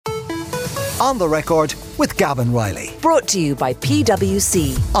On the Record with Gavin Riley. Brought to you by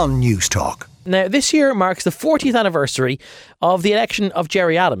PwC on News Talk. Now, this year marks the 40th anniversary of the election of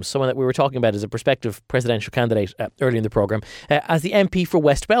Gerry Adams, someone that we were talking about as a prospective presidential candidate early in the programme, as the MP for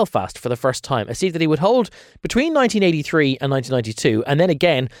West Belfast for the first time, a seat that he would hold between 1983 and 1992, and then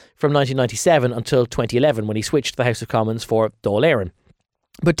again from 1997 until 2011 when he switched to the House of Commons for Dáil Éireann.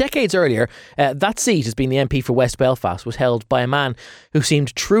 But decades earlier, that seat, as being the MP for West Belfast, was held by a man who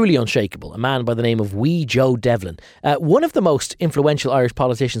seemed truly unshakable, a man by the name of Wee Joe Devlin. One of the most influential Irish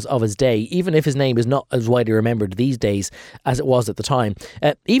politicians of his day, even if his name is not as widely remembered these days as it was at the time.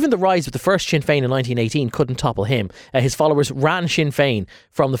 Even the rise of the first Sinn Féin in 1918 couldn't topple him. His followers ran Sinn Féin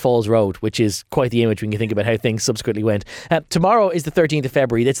from the Falls Road, which is quite the image when you think about how things subsequently went. Tomorrow is the 13th of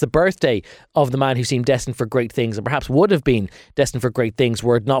February. It's the birthday of the man who seemed destined for great things, and perhaps would have been destined for great things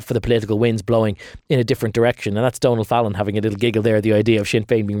were it not for the political winds blowing in a different direction. And that's Donald Fallon having a little giggle there at the idea of Sinn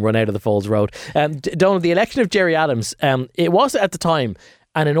Féin being run out of the Falls Road. Donald, the election of Gerry Adams, it was at the time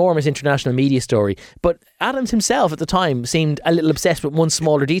an enormous international media story, but Adams himself at the time seemed a little obsessed with one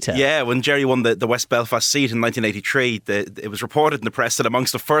smaller detail. Yeah, when Gerry won the West Belfast seat in 1983, it was reported in the press that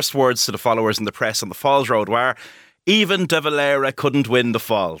amongst the first words to the followers in the press on the Falls Road were, "Even De Valera couldn't win the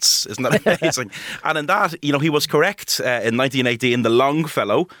Falls." Isn't that amazing? And in that, he was correct in 1980 in the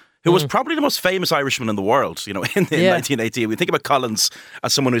Longfellow, who was probably the most famous Irishman in the world, in 1980. We think about Collins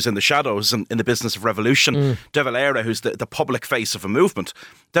as someone who's in the shadows and in the business of revolution. De Valera, who's the public face of a movement.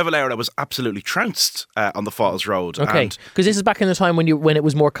 De Valera was absolutely trounced on the Falls Road. Okay, because this is back in the time when it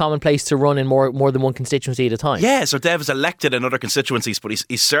was more commonplace to run in more than one constituency at a time. Yeah, so Dev is elected in other constituencies, but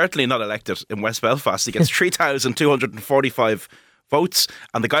he's certainly not elected in West Belfast. He gets 3,245 votes.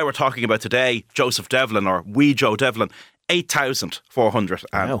 And the guy we're talking about today, Joseph Devlin, or Wee Joe Devlin,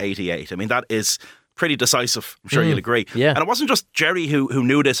 8,488. I mean, that is pretty decisive. I'm sure you'll agree. Yeah. And it wasn't just Gerry who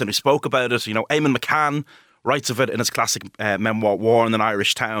knew this and who spoke about it. Eamon McCann writes of it in his classic memoir, War in an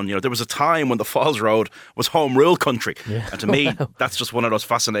Irish Town. There was a time when the Falls Road was home rule country. Yeah. And to me, that's just one of those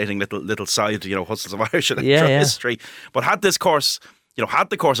fascinating little side, hustles of Irish history. But had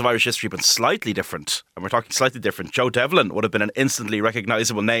the course of Irish history been slightly different, and we're talking slightly different, Joe Devlin would have been an instantly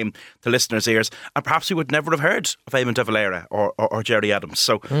recognisable name to listeners' ears, and perhaps we would never have heard of Eamon De Valera or Gerry Adams.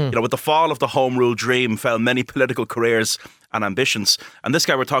 So, with the fall of the Home Rule dream fell many political careers and ambitions. And this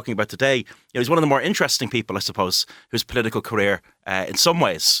guy we're talking about today, he's one of the more interesting people, I suppose, whose political career in some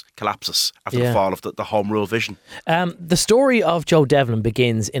ways collapses after the fall of the Home Rule vision. The story of Joe Devlin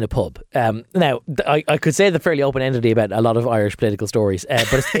begins in a pub. Now, I could say that fairly open-endedly about a lot of Irish political stories,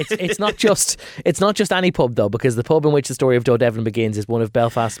 but it's not just any pub though, because the pub in which the story of Joe Devlin begins is one of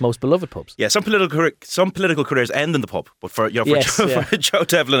Belfast's most beloved pubs. Yeah, some political careers end in the pub, but for Joe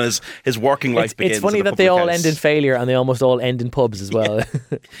Devlin, his working life begins. It's funny in that they all end in failure, and they almost all end in pubs as well. Yeah.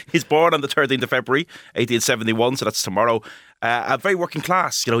 He's born on the 13th of February 1871, so that's tomorrow. Very working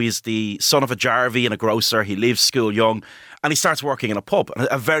class. He's the son of a jarvey and a grocer. He leaves school young and he starts working in a pub,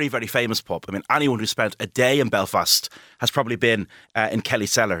 a very, very famous pub. I mean, anyone who spent a day in Belfast has probably been in Kelly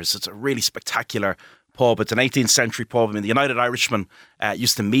Cellars. It's a really spectacular pub. It's an 18th century pub. I mean, the United Irishmen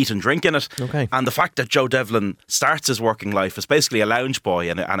used to meet and drink in it. Okay. And the fact that Joe Devlin starts his working life as basically a lounge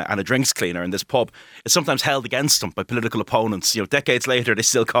boy and a drinks cleaner in this pub is sometimes held against him by political opponents. Decades later, they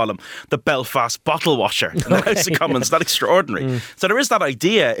still call him the Belfast bottle washer in the House of Commons. That extraordinary. So there is that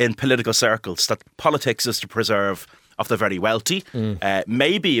idea in political circles that politics is to preserve of the very wealthy.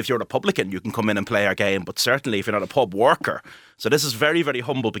 Maybe if you're a Republican, you can come in and play our game, but certainly if you're not a pub worker. So this is very, very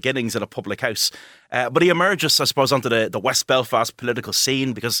humble beginnings in a public house. But he emerges, I suppose, onto the West Belfast political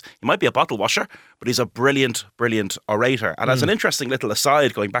scene because he might be a bottle washer, but he's a brilliant, brilliant orator. And as an interesting little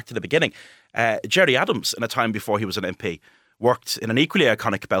aside, going back to the beginning, Gerry Adams, in a time before he was an MP, worked in an equally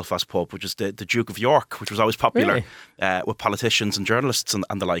iconic Belfast pub, which is the Duke of York, which was always popular with politicians and journalists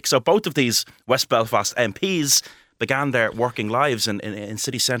and the like. So both of these West Belfast MPs began their working lives in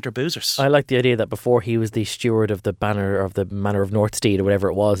city centre boozers. I like the idea that before he was the steward of the Manor of Northsteed or whatever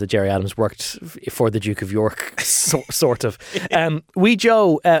it was, that Gerry Adams worked for the Duke of York, sort of. Wee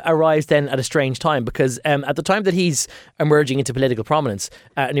Joe arrives then at a strange time because at the time that he's emerging into political prominence,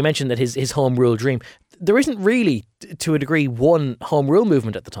 and you mentioned that his home rule dream, there isn't really, to a degree, one home rule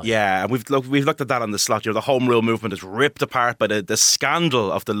movement at the time. Yeah, and we've looked at that on the slot. The home rule movement is ripped apart by the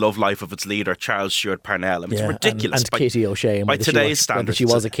scandal of the love life of its leader, Charles Stewart Parnell. I mean, it's ridiculous. And Kitty O'Shea. By today's standards. Whether she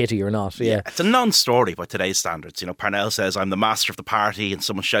was a kitty or not. Yeah. It's a non-story by today's standards. Parnell says, "I'm the master of the party," and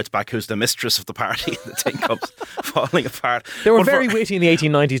someone shouts back, "Who's the mistress of the party?" And the thing comes falling apart. They were very witty in the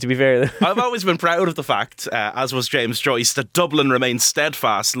 1890s, to be fair. I've always been proud of the fact, as was James Joyce, that Dublin remained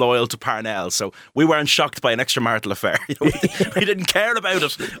steadfast, loyal to Parnell. So we weren't shocked by an extramarital affair. We didn't care about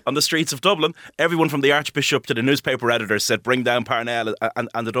it on the streets of Dublin. Everyone from the Archbishop to the newspaper editors said, bring down Parnell,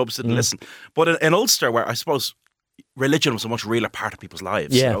 and the Dubs didn't listen. But in Ulster, where I suppose religion was a much realer part of people's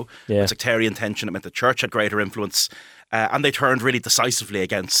lives, sectarian tension, it meant the church had greater influence, and they turned really decisively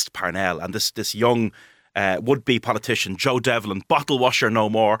against Parnell. And this young would-be politician, Joe Devlin, bottle washer no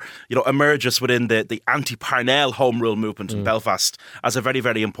more, emerges within the anti-Parnell Home Rule movement in Belfast as a very,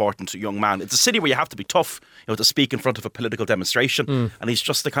 very important young man. It's a city where you have to be tough, to speak in front of a political demonstration, and he's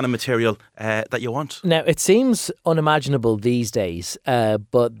just the kind of material that you want. Now, it seems unimaginable these days,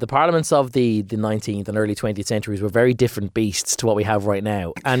 but the parliaments of the 19th and early 20th centuries were very different beasts to what we have right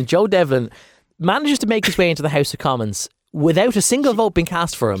now. And Joe Devlin manages to make his way into the House of Commons without a single vote being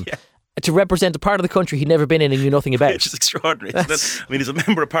cast for him. To represent a part of the country he'd never been in and knew nothing about. Which is extraordinary, isn't it? I mean, he's a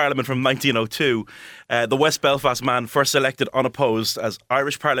member of Parliament from 1902. The West Belfast man first elected unopposed as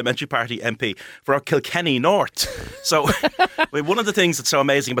Irish Parliamentary Party MP for Kilkenny North. So, one of the things that's so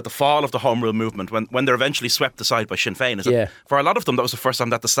amazing about the fall of the Home Rule movement, when they're eventually swept aside by Sinn Féin, is that for a lot of them, that was the first time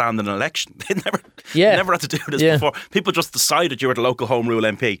they had to stand in an election. They never had to do this before. People just decided you were the local Home Rule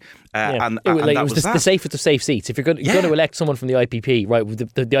MP. And it was the safest of safe seats. If you're going to elect someone from the IPP, right,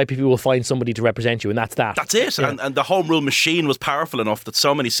 the IPP will find somebody to represent you, and that's that. That's it. Yeah. And the Home Rule machine was powerful enough that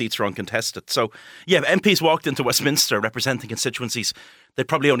so many seats were uncontested. So, MPs walked into Westminster representing constituencies they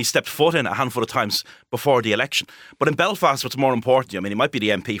probably only stepped foot in a handful of times before the election. But in Belfast, what's more important, he might be the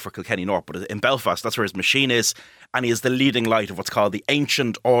MP for Kilkenny North, but in Belfast, that's where his machine is, and he is the leading light of what's called the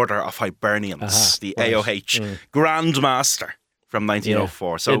Ancient Order of Hibernians, the AOH, Grand Master. From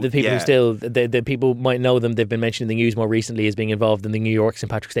 1904. So the people who still, the people might know them. They've been mentioned in the news more recently as being involved in the New York St.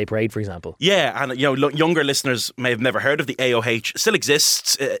 Patrick's Day Parade, for example. Yeah, and younger listeners may have never heard of the AOH. Still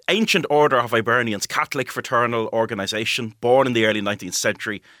exists. Ancient Order of Hibernians, Catholic fraternal organisation, born in the early 19th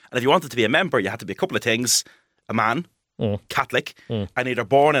century. And if you wanted to be a member, you had to be a couple of things: a man, Catholic, and either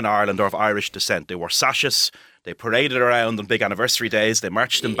born in Ireland or of Irish descent. They wore sashes. They paraded around on big anniversary days. They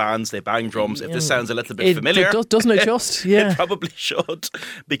marched in bands. They banged drums. If this sounds a little bit familiar, doesn't it just? Yeah, it probably should,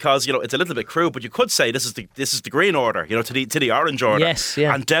 because it's a little bit crude. But you could say this is the Green Order, to the Orange Order. Yes,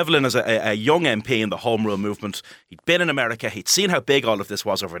 yeah. And Devlin is a young MP in the Home Rule movement. He'd been in America. He'd seen how big all of this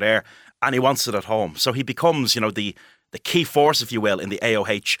was over there, and he wants it at home. So he becomes, the key force, if you will, in the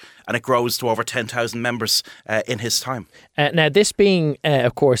AOH, and it grows to over 10,000 members in his time. Now, this being,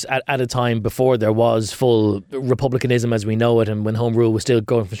 of course, at a time before there was full republicanism as we know it, and when Home Rule was still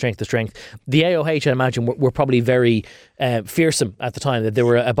going from strength to strength, the AOH, I imagine, were probably very fearsome at the time, that they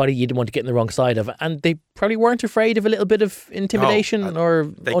were a body you didn't want to get in the wrong side of, and they probably weren't afraid of a little bit of intimidation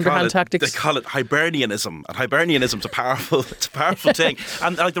or underhand tactics. They call it Hibernianism, and Hibernianism's a powerful thing.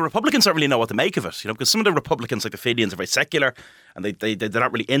 And the Republicans don't really know what to make of it, because some of the Republicans, like the Fenians, are very secular, and they're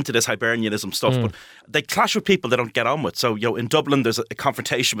not really into this Hibernianism stuff, but they clash with people they don't get on with. So, in Dublin, there's a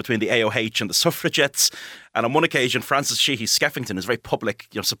confrontation between the AOH and the suffragettes, and on one occasion, Francis Sheehy Skeffington is a very public,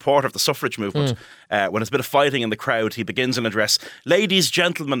 supporter of the suffrage movement. When there's a bit of fighting in the crowd, he begins an address: "Ladies,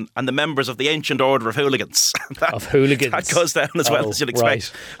 gentlemen, and the members of the Ancient Order of Hooligans." That goes down as well as you'd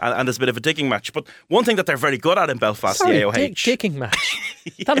expect. Right. And there's a bit of a digging match. But one thing that they're very good at in Belfast, the AOH... digging match?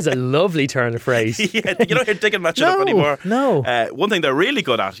 That is a lovely turn of phrase. Yeah, you don't hear digging matching up anymore. No. One thing they're really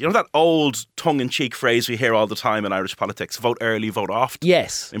good at, that old tongue-in-cheek phrase we hear all the time in Irish politics: vote early, vote often.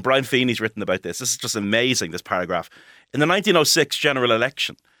 Yes. And Brian Feeney's written about this. This is just amazing, this paragraph. In the 1906 general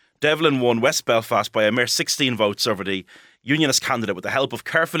election, Devlin won West Belfast by a mere 16 votes over the Unionist candidate with the help of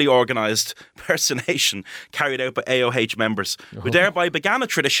carefully organised personation carried out by AOH members, who thereby began a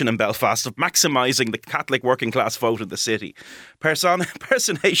tradition in Belfast of maximising the Catholic working class vote in the city.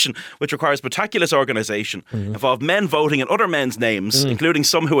 Personation, which requires meticulous organisation, involved men voting in other men's names, including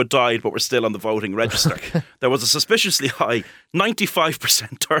some who had died but were still on the voting register. There was a suspiciously high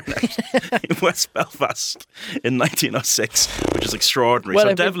 95% turnout in West Belfast in 1906, which is extraordinary.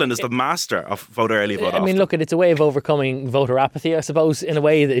 So Devlin is the master of vote early, vote often. I mean, look, it's a way of overcoming voter apathy, I suppose, in a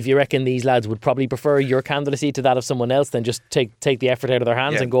way that if you reckon these lads would probably prefer your candidacy to that of someone else, then just take the effort out of their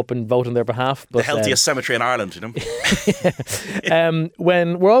hands and go up and vote on their behalf. But, the healthiest cemetery in Ireland,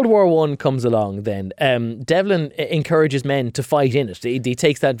 When World War I comes along, then Devlin encourages men to fight in it. He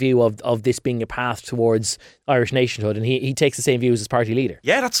takes that view of this being a path towards Irish nationhood, and he takes the same views as party leader.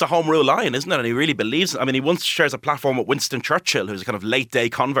 Yeah, that's the Home Rule line, isn't it? And he really believes it. I mean, he once shares a platform with Winston Churchill, who's a kind of late day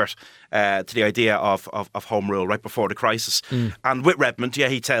convert to the idea of Home Rule right before the crisis. And with Redmond,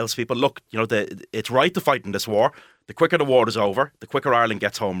 he tells people, look, it's right to fight in this war. The quicker the war is over, the quicker Ireland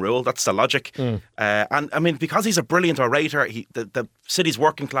gets Home Rule. That's the logic. And I mean, because he's a brilliant orator, the city's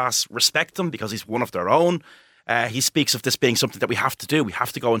working class respect him because he's one of their own. He speaks of this being something that we have to do. We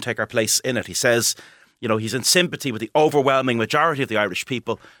have to go and take our place in it. He says, You know, he's in sympathy with the overwhelming majority of the Irish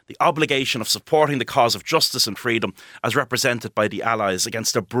people, the obligation of supporting the cause of justice and freedom as represented by the Allies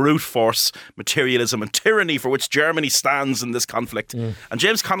against the brute force, materialism and tyranny for which Germany stands in this conflict. And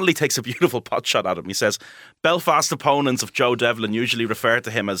James Connolly takes a beautiful potshot at him. He says, Belfast opponents of Joe Devlin usually refer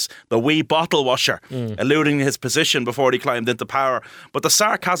to him as the wee bottle washer, alluding to his position before he climbed into power. But the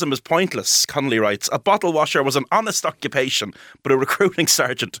sarcasm is pointless, Connolly writes. A bottle washer was an honest occupation, but a recruiting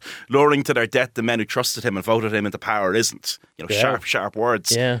sergeant luring to their death the men who trusted him and voted him into power isn't. You know, sharp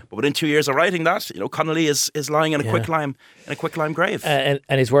words. Yeah. But within 2 years of writing that, you know, Connolly is lying in a quicklime grave. And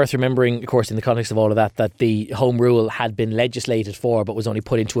it's worth remembering, of course, in the context of all of that, that the Home Rule had been legislated for, but was only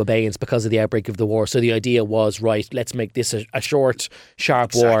put into abeyance because of the outbreak of the war. So the idea was, right, let's make this a short,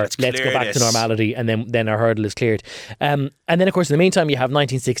 sharp war. Let's go back to normality, and then our hurdle is cleared. And then, of course, in the meantime, you have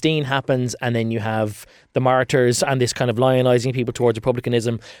 1916 happens, and then you have the martyrs and this kind of lionising people towards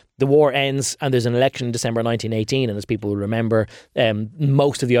republicanism. The war ends, and there's an election in December 1918, and as people will remember,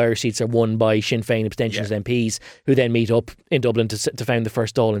 most of the Irish seats are won by Sinn Féin abstentionist MPs, who then meet up in Dublin to found the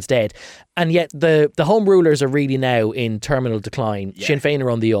First Dáil instead. And yet the Home Rulers are really now in terminal decline. Sinn Féin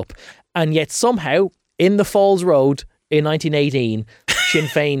are on the up. And yet somehow, in the Falls Road in 1918, Sinn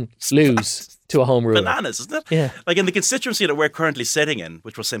Féin lose to a Home Ruler. Bananas, isn't it? Yeah. Like in the constituency that we're currently sitting in,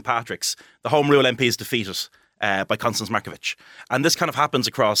 which was St. Patrick's, the Home Rule MP is defeated by Constance Markievicz. And this kind of happens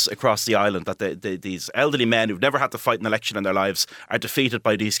across the island, that these elderly men who've never had to fight an election in their lives are defeated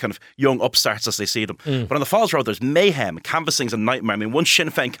by these kind of young upstarts as they see them. But on the Falls Road, there's mayhem. Canvassing's a nightmare. I mean, one Sinn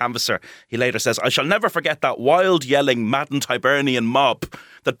Féin canvasser, he later says, I shall never forget that wild, yelling, maddened Hibernian mob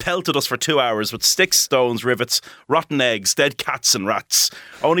that pelted us for 2 hours with sticks, stones, rivets, rotten eggs, dead cats and rats,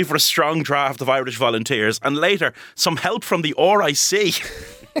 only for a strong draft of Irish volunteers, and later some help from the RIC.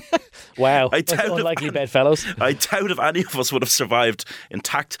 Wow, unlikely bedfellows. I doubt if any of us would have survived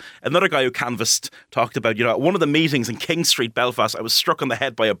intact. Another guy who canvassed talked about, you know, at one of the meetings in King Street, Belfast, I was struck on the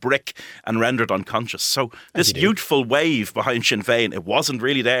head by a brick and rendered unconscious. So this youthful wave behind Sinn Féin, it wasn't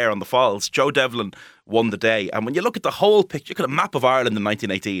really there on the Falls. Joe Devlin won the day. And when you look at the whole picture, look at a map of Ireland in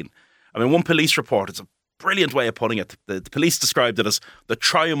 1918. I mean, one police report, it's a brilliant way of putting it. The police described it as the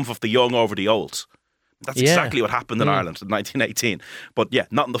triumph of the young over the old. That's exactly what happened in Ireland in 1918. But yeah,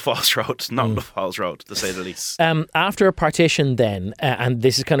 not in the Falls Road. Not in the Falls Road, to say the least. After a partition then, and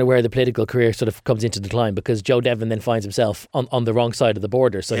this is kind of where the political career sort of comes into decline, because Joe Devlin then finds himself on the wrong side of the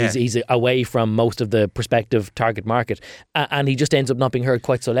border. So he's away from most of the prospective target market. And he just ends up not being heard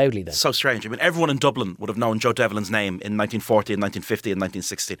quite so loudly then. So strange. I mean, everyone in Dublin would have known Joe Devlin's name in 1940 and 1950 and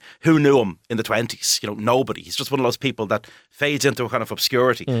 1916. Who knew him in the 20s? You know, nobody. He's just one of those people that fades into a kind of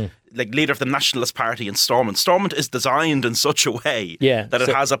obscurity. Like leader of the Nationalist Party in Stormont. Stormont is designed in such a way that it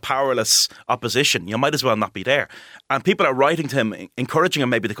has a powerless opposition. You might as well not be there. And people are writing to him, encouraging him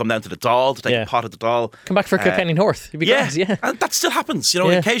maybe to come down to the Dáil, to take a pot at the Dáil. Come back for Kilkenny North. It'd be grand, and that still happens. You know,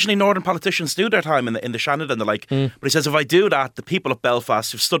 occasionally Northern politicians do their time in the Shannon and the like. But he says, if I do that, the people of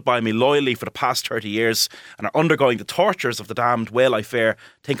Belfast who've stood by me loyally for the past 30 years and are undergoing the tortures of the damned will, I fear,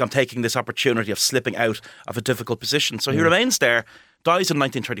 think I'm taking this opportunity of slipping out of a difficult position. So he remains there. Dies in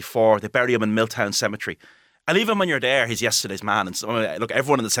 1934. They bury him in Milltown Cemetery. And even when you're there, he's yesterday's man. And so, I mean, look,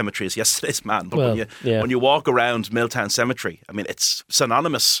 everyone in the cemetery is yesterday's man. But when you walk around Milltown Cemetery, I mean, it's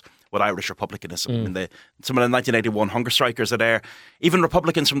synonymous with Irish republicanism. I mean, some of the 1981 hunger strikers are there. Even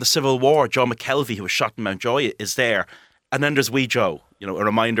Republicans from the Civil War, Joe McKelvey, who was shot in Mountjoy, is there. And then there's wee Joe, you know, a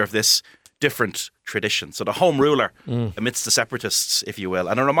reminder of this different tradition. So the Home Ruler amidst the separatists, if you will.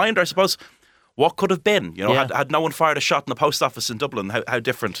 And a reminder, I suppose, what could have been, you know, had no one fired a shot in the post office in Dublin, how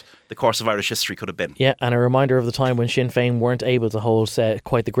different the course of Irish history could have been. Yeah, and a reminder of the time when Sinn Féin weren't able to hold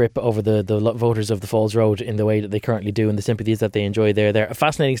quite the grip over the voters of the Falls Road in the way that they currently do, and the sympathies that they enjoy there.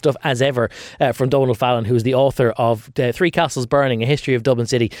 Fascinating stuff as ever from Donald Fallon, who's the author of Three Castles Burning, A History of Dublin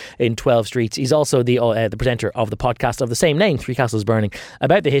City in 12 Streets. He's also the presenter of the podcast of the same name, Three Castles Burning,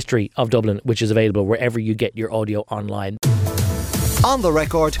 about the history of Dublin, which is available wherever you get your audio online. On the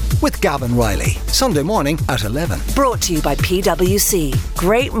Record with Gavin Riley. Sunday morning at 11. Brought to you by PwC.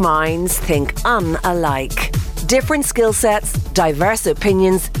 Great minds think unalike. Different skill sets, diverse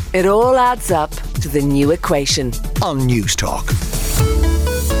opinions. It all adds up to the new equation. On News Talk.